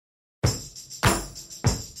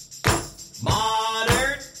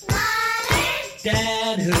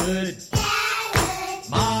Dadhood.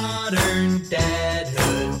 Modern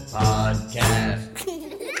Dadhood Podcast.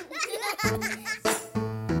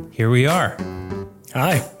 Here we are.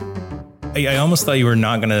 Hi. I almost thought you were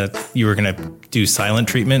gonna do silent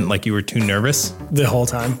treatment, like you were too nervous. The whole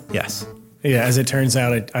time. Yes. Yeah, as it turns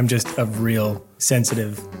out, I'm just a real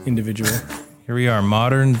sensitive individual. Here we are,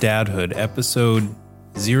 Modern Dadhood, episode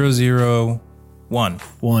 001.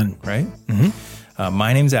 One. Right? Mm-hmm.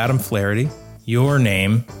 My name's Adam Flaherty. Your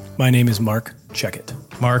name? My name is Mark Checkett.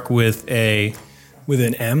 Mark with an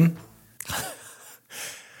M.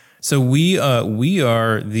 So we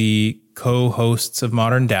are the co-hosts of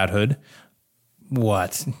Modern Dadhood.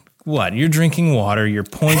 What? You're drinking water. You're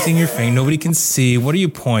pointing your finger. Nobody can see. What are you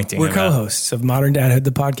pointing We're about? co-hosts of Modern Dadhood,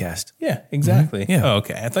 the podcast. Yeah, exactly. Mm-hmm. Yeah. Oh,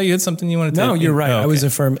 okay. I thought you had something you wanted to. No, you're right. Oh,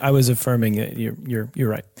 okay. I was affirming it. You're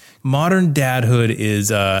right. Modern Dadhood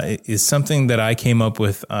is something that I came up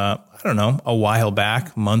with. I don't know, a while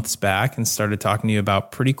back, months back, and started talking to you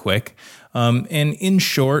about pretty quick. And in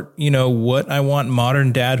short, what I want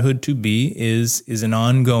Modern Dadhood to be is an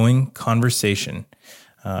ongoing conversation.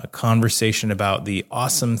 Conversation about the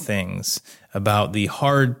awesome things, about the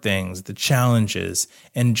hard things, the challenges,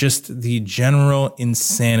 and just the general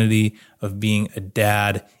insanity of being a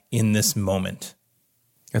dad in this moment.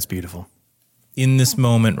 That's beautiful. In this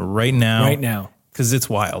moment right now. Right now. Because it's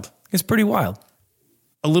wild. It's pretty wild.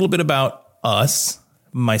 A little bit about us,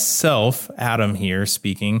 myself, Adam here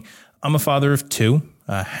speaking. I'm a father of two,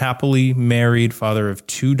 a happily married father of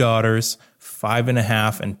two daughters,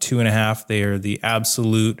 5.5 and 2.5. They are the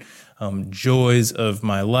absolute joys of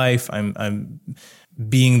my life. I'm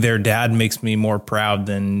being their dad makes me more proud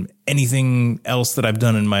than anything else that I've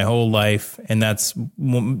done in my whole life. And that's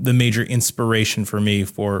the major inspiration for me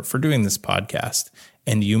for doing this podcast.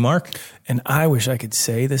 And you, Mark? And I wish I could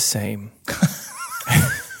say the same.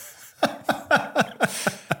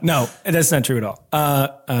 No, that's not true at all.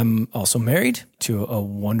 I'm also married to a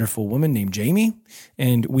wonderful woman named Jamie,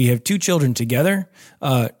 and we have two children together,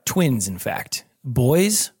 twins, in fact,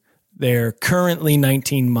 boys. They're currently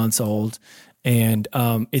 19 months old, and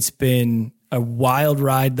it's been a wild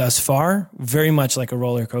ride thus far, very much like a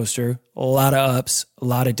roller coaster, a lot of ups, a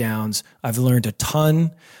lot of downs. I've learned a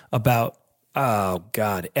ton about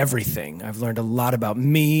everything. I've learned a lot about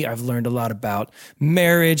me. I've learned a lot about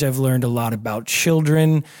marriage. I've learned a lot about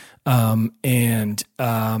children. And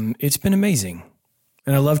it's been amazing.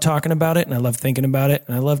 And I love talking about it, and I love thinking about it,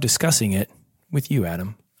 and I love discussing it with you,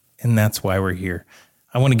 Adam. And that's why we're here.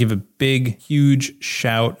 I want to give a big, huge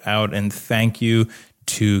shout out and thank you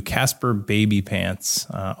to Casper Baby Pants,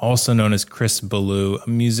 also known as Chris Ballou, a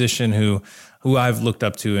musician who I've looked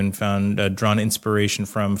up to and found drawn inspiration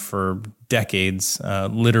from for decades,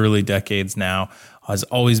 literally decades now. Has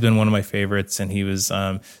always been one of my favorites, and he was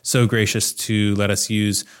so gracious to let us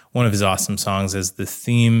use one of his awesome songs as the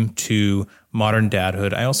theme to Modern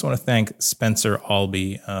Dadhood. I also want to thank Spencer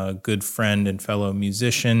Albee, a good friend and fellow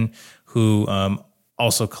musician who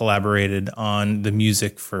also collaborated on the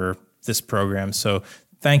music for this program. So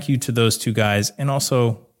thank you to those two guys. And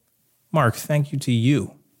also, Mark, thank you to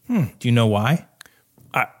you. Do you know why?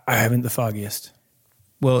 I haven't the foggiest.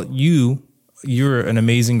 Well, you're an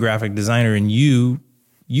amazing graphic designer, and you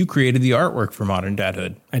created the artwork for Modern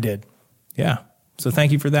Dadhood. I did. Yeah. So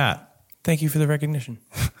thank you for that. Thank you for the recognition.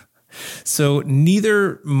 So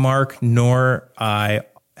neither Mark nor I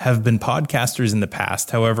have been podcasters in the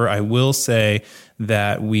past. However, I will say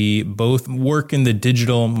that we both work in the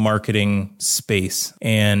digital marketing space,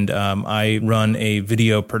 and I run a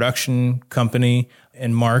video production company.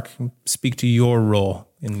 And Mark, speak to your role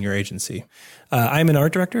in your agency. I'm an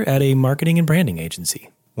art director at a marketing and branding agency.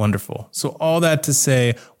 Wonderful. So all that to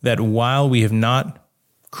say that while we have not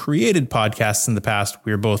created podcasts in the past,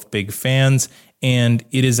 we're both big fans, and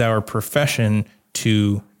it is our profession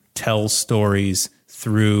to tell stories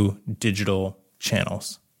through digital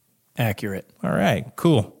channels. Accurate. All right,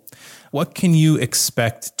 cool. What can you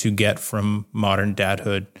expect to get from Modern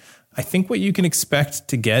Dadhood? I think what you can expect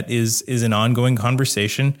to get is an ongoing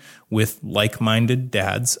conversation with like-minded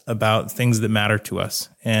dads about things that matter to us.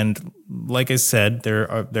 And like I said, there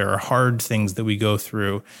are hard things that we go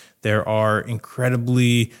through. There are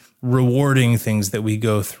incredibly rewarding things that we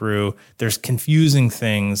go through. There's confusing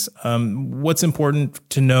things. What's important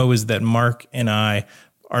to know is that Mark and I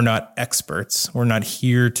are not experts. We're not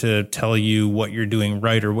here to tell you what you're doing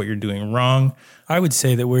right or what you're doing wrong. I would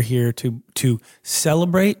say that we're here to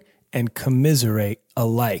celebrate and commiserate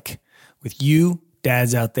alike with you,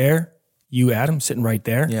 dads out there, you, Adam, sitting right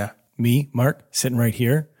there. Yeah. Me, Mark, sitting right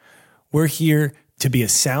here. We're here to be a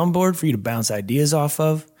soundboard for you to bounce ideas off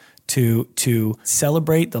of, to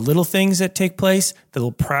celebrate the little things that take place, the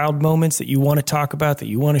little proud moments that you want to talk about, that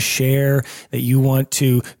you want to share, that you want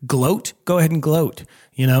to gloat. Go ahead and gloat,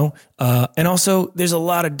 and also there's a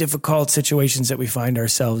lot of difficult situations that we find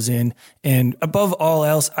ourselves in. And above all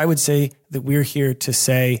else, I would say that we're here to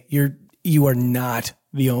say you are not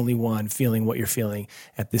the only one feeling what you're feeling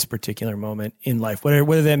at this particular moment in life.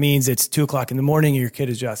 Whether that means it's 2:00 in the morning and your kid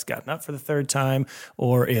has just gotten up for the third time,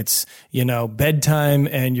 or it's, bedtime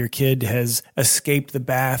and your kid has escaped the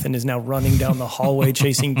bath and is now running down the hallway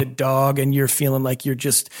chasing the dog, and you're feeling like you're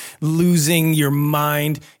just losing your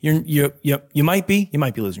mind. You might be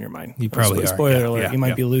losing your mind. You probably are. Spoiler alert. Yeah, you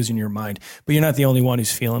might be losing your mind, but you're not the only one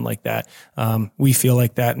who's feeling like that. We feel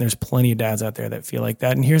like that, and there's plenty of dads out there that feel like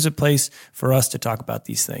that. And here's a place for us to talk about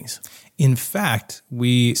these things. In fact,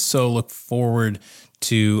 we so look forward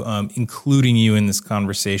to including you in this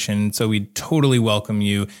conversation. So we totally welcome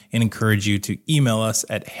you and encourage you to email us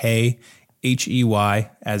at hey, H-E-Y,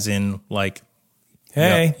 as in like,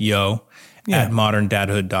 hey, at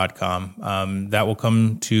moderndadhood.com. That will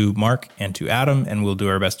come to Mark and to Adam, and we'll do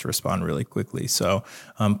our best to respond really quickly. So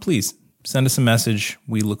please send us a message.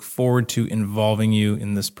 We look forward to involving you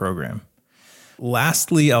in this program.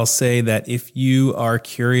 Lastly, I'll say that if you are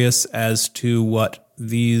curious as to what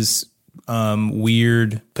these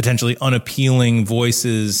weird, potentially unappealing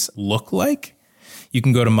voices look like, you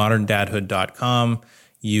can go to moderndadhood.com.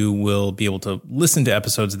 You will be able to listen to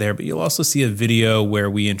episodes there, but you'll also see a video where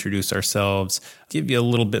we introduce ourselves, give you a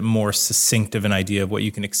little bit more succinct of an idea of what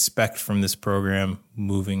you can expect from this program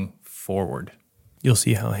moving forward. You'll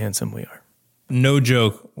see how handsome we are. No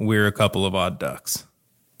joke, we're a couple of odd ducks.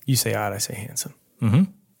 You say odd, I say handsome. Mm-hmm.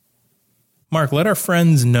 Mark, let our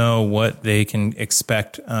friends know what they can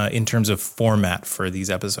expect in terms of format for these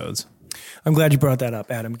episodes. I'm glad you brought that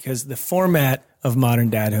up, Adam, because the format of Modern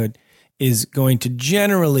Dadhood is going to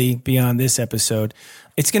generally, beyond this episode,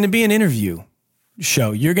 it's going to be an interview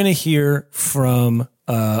show. You're going to hear from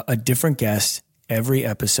a different guest every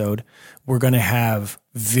episode. We're going to have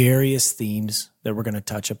various themes that we're going to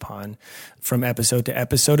touch upon from episode to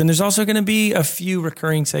episode. And there's also going to be a few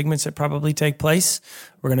recurring segments that probably take place.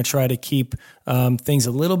 We're going to try to keep things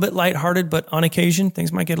a little bit lighthearted, but on occasion,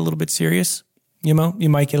 things might get a little bit serious. You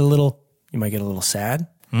might get a little sad.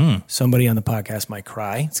 Somebody on the podcast might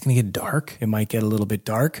cry. It's going to get dark. It might get a little bit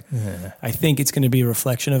dark. Yeah. I think it's going to be a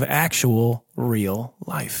reflection of actual, real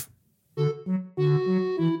life.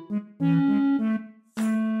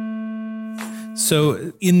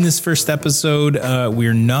 So in this first episode,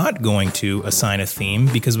 we're not going to assign a theme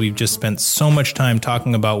because we've just spent so much time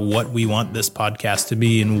talking about what we want this podcast to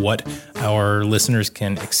be and what our listeners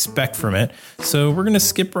can expect from it. So we're going to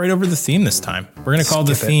skip right over the theme this time. We're going to call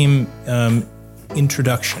the theme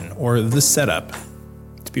Introduction, or the setup.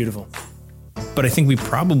 It's beautiful. But I think we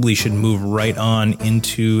probably should move right on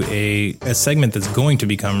into a segment that's going to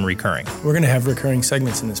become recurring. We're going to have recurring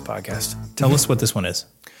segments in this podcast. Tell us what this one is.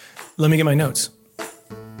 Let me get my notes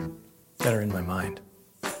that are in my mind.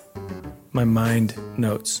 My mind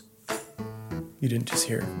notes. You didn't just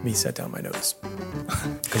hear me set down my notes.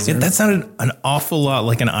 That sounded an awful lot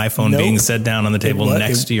like an iPhone being set down on the table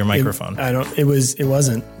next to your microphone. It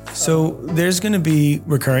wasn't. So there's going to be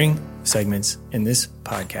recurring segments in this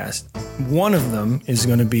podcast. One of them is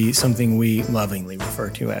going to be something we lovingly refer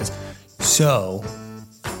to as, so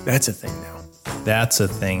that's a thing now. That's a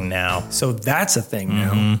thing now. So that's a thing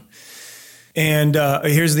now. And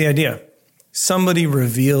here's the idea. Somebody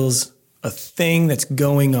reveals a thing that's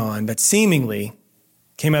going on that seemingly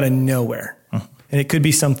came out of nowhere. And it could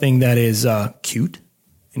be something that is cute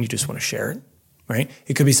and you just want to share it, right?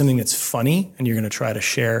 It could be something that's funny and you're going to try to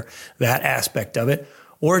share that aspect of it.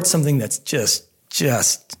 Or it's something that's just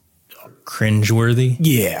cringeworthy.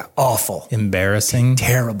 Yeah, awful. Embarrassing.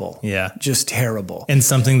 Terrible. Yeah. Just terrible. And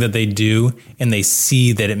something that they do and they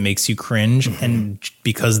see that it makes you cringe. And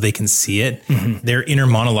because they can see it, their inner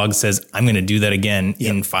monologue says, I'm going to do that again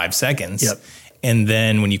in 5 seconds. Yep. And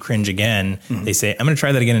then when you cringe again, they say, I'm going to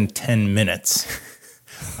try that again in 10 minutes.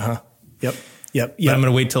 Yep. But I'm going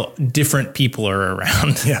to wait till different people are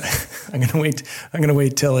around. Yeah. I'm going to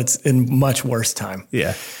wait till it's in much worse time.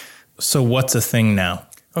 Yeah. So what's a thing now?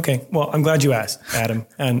 Okay. Well, I'm glad you asked, Adam.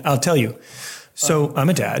 And I'll tell you. So I'm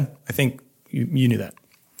a dad. I think you knew that.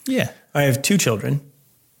 Yeah. I have 2 children.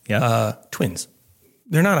 Yeah. Twins.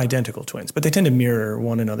 They're not identical twins, but they tend to mirror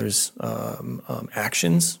one another's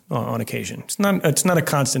actions on occasion. It's not a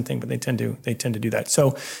constant thing, but they tend to do that.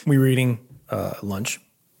 So we were eating lunch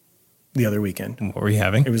the other weekend. What were you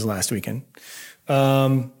having? It was last weekend.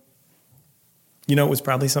 It was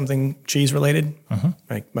probably something cheese related.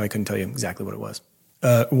 I couldn't tell you exactly what it was.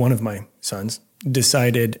 One of my sons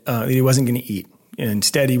decided that he wasn't going to eat.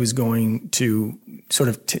 Instead, he was going to sort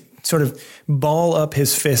of ball up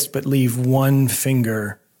his fist, but leave one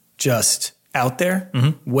finger just out there,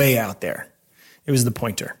 way out there. It was the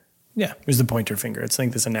pointer. Yeah. It was the pointer finger. It's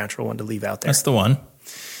like there's a natural one to leave out there. That's the one.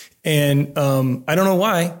 And I don't know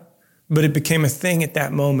why, but it became a thing at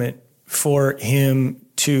that moment for him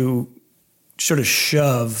to sort of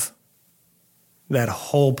shove that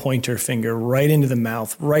whole pointer finger right into the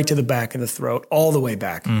mouth, right to the back of the throat, all the way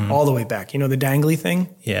back, all the way back. You know, the dangly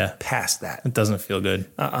thing? Yeah. Past that. It doesn't feel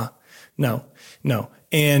good. No.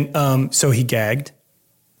 And so he gagged.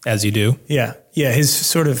 As you do. Yeah. His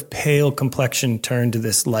sort of pale complexion turned to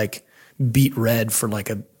this like beet red for like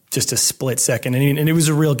just a split second. And it was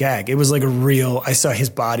a real gag. It was like I saw his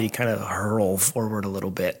body kind of hurl forward a little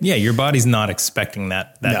bit. Yeah. Your body's not expecting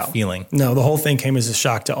that feeling. No, the whole thing came as a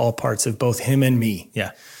shock to all parts of both him and me.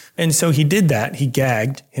 Yeah. And so he did that. He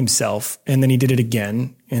gagged himself, and then he did it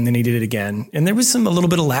again, and then he did it again. And there was a little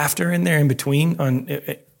bit of laughter in there in between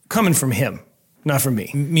coming from him. Not from me.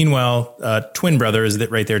 Meanwhile, twin brother is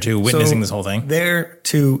right there too, witnessing this whole thing. There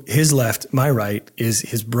to his left, my right, is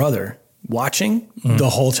his brother watching the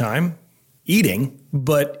whole time, eating.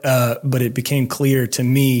 But it became clear to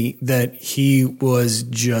me that he was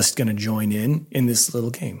just going to join in this little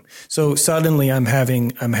game. So suddenly I'm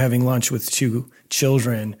having lunch with two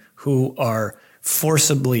children who are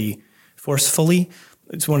forcefully,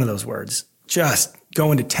 it's one of those words, just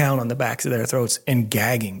going to town on the backs of their throats and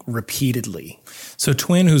gagging repeatedly. So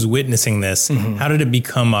twin who's witnessing this, how did it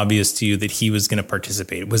become obvious to you that he was going to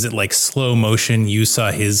participate? Was it like slow motion? You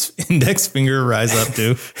saw his index finger rise up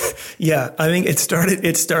too? Yeah, I think it started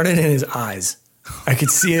in his eyes. I could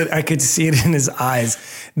see it in his eyes.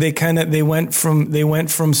 They went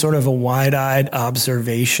from sort of a wide-eyed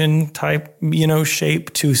observation type,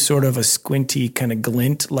 shape to sort of a squinty kind of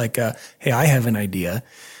glint, like hey, I have an idea.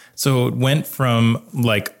 So it went from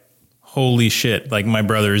like, holy shit, like my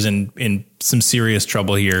brother's in some serious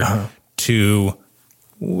trouble here to,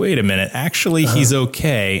 wait a minute, actually he's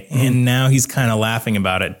okay. And now he's kind of laughing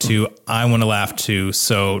about it to, I want to laugh too.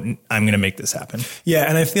 So I'm going to make this happen. Yeah.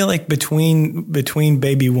 And I feel like between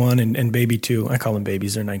baby one and baby two, I call them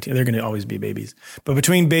babies. They're 19. They're going to always be babies. But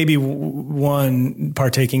between baby one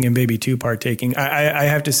partaking and baby two partaking, I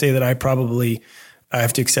have to say that I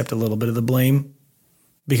have to accept a little bit of the blame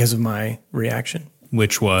because of my reaction.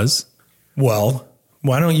 Which was? Well,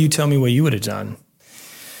 why don't you tell me what you would have done?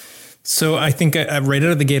 So I think right out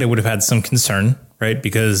of the gate, I would have had some concern, right?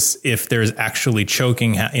 Because if there's actually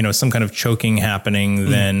choking, some kind of choking happening,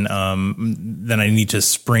 then I need to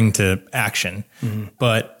spring to action.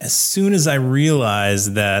 But as soon as I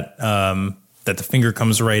realize that the finger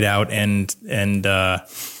comes right out and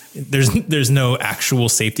there's no actual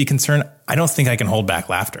safety concern, I don't think I can hold back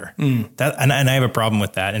laughter. And I have a problem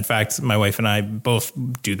with that. In fact, my wife and I both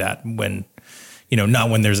do that when, not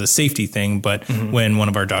when there's a safety thing, but when one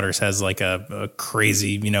of our daughters has like a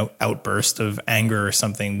crazy, outburst of anger or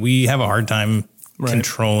something, we have a hard time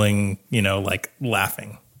controlling, like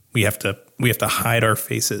laughing. We have to hide our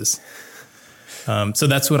faces. So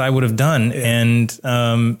that's what I would have done. And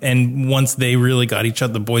once they really got each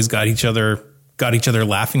other, the boys got each other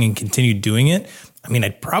laughing and continued doing it. I mean,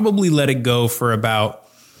 I'd probably let it go for about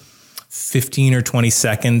 15 or 20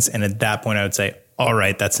 seconds. And at that point I would say, all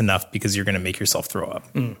right, that's enough, because you're going to make yourself throw up.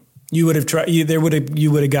 You would have tried, you would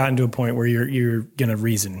have gotten to a point where you're going to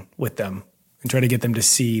reason with them and try to get them to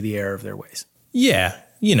see the error of their ways. Yeah.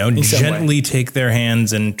 Gently take their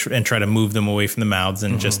hands and try to move them away from the mouths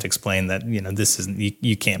and just explain that, this isn't,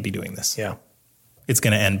 you can't be doing this. Yeah. It's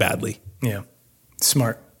going to end badly. Yeah.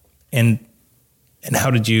 Smart. And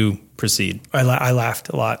how did you proceed? I laughed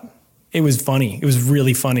a lot. It was funny. It was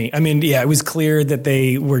really funny. I mean, yeah, it was clear that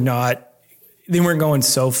they weren't going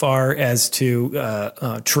so far as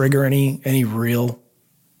to trigger any real,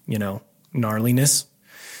 gnarliness,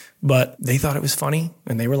 but they thought it was funny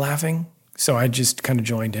and they were laughing. So I just kind of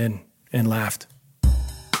joined in and laughed.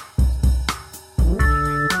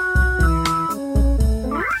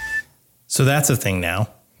 So that's a thing now.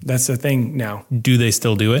 That's the thing now. Do they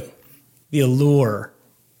still do it? The allure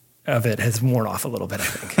of it has worn off a little bit, I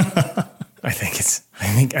think. I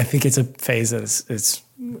think it's a phase that it's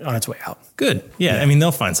on its way out. Good. Yeah. I mean,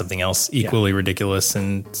 they'll find something else equally ridiculous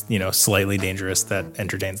and, slightly dangerous that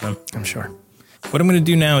entertains them. I'm sure. What I'm going to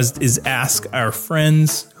do now is ask our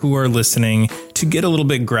friends who are listening to get a little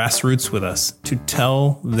bit grassroots with us, to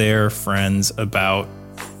tell their friends about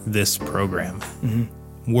this program.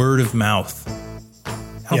 Word of mouth.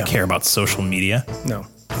 I don't care about social media. No.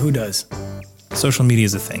 Who does? Social media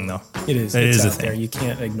is a thing, though. It is. It It's is a out there. thing. You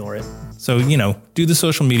can't ignore it. So, do the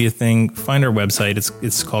social media thing, find our website.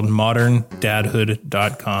 It's called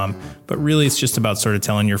moderndadhood.com. But really, it's just about sort of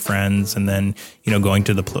telling your friends and then, going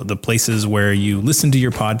to the places where you listen to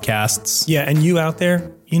your podcasts. Yeah, and you out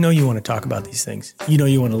there, you want to talk about these things.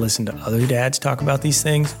 You want to listen to other dads talk about these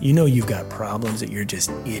things. You've got problems that you're just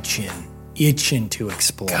itching to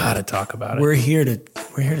explore. Gotta talk about it. We're here to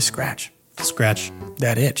scratch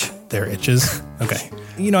that itch. Their itches. Okay.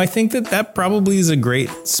 I think that probably is a great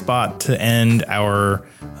spot to end our,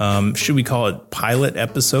 should we call it pilot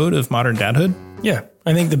episode of Modern Dadhood? Yeah,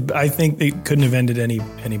 I think they couldn't have ended any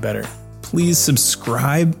better. Please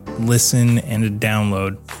subscribe, listen, and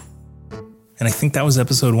download. And I think that was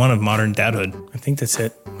episode 1 of Modern Dadhood. I think that's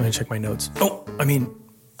it. I'm gonna check my notes.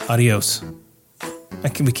 Adios. I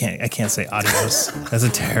can't say adios.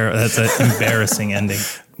 That's an embarrassing ending.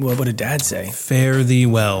 What would a dad say? Fare thee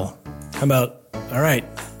well. How about, all right,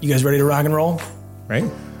 you guys ready to rock and roll? Right?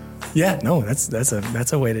 Yeah, no,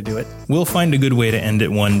 that's a way to do it. We'll find a good way to end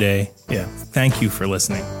it one day. Yeah. Thank you for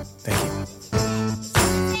listening. Thank you.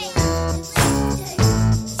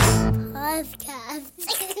 Podcast.